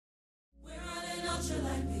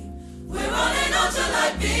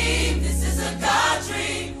my beam. This is a God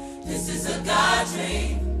dream. This is a God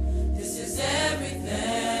dream. This is everything.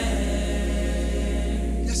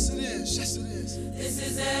 Yes, it is. Yes, it is. This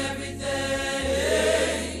is everything.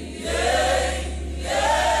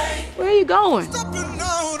 Where are you going? Stepping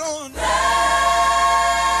out on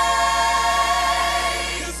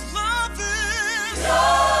His love is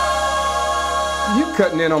You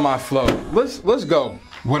cutting in on my flow. Let's go.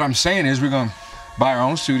 What I'm saying is we're gonna buy our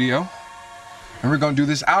own studio and we're gonna do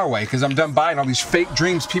this our way, because I'm done buying all these fake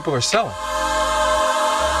dreams people are selling.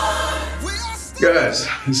 Guys,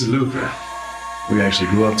 this is Luca. We actually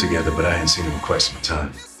grew up together, but I hadn't seen him in quite some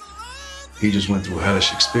time. He just went through a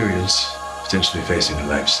hellish experience, potentially facing a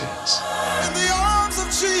life sentence. in the arms of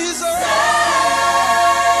Jesus.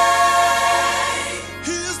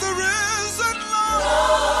 He is the risen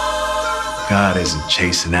Lord. God isn't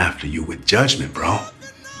chasing after you with judgment, bro.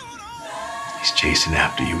 He's chasing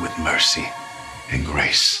after you with mercy and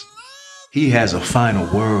grace. He has a final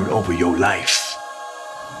word over your life,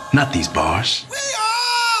 not these bars. We are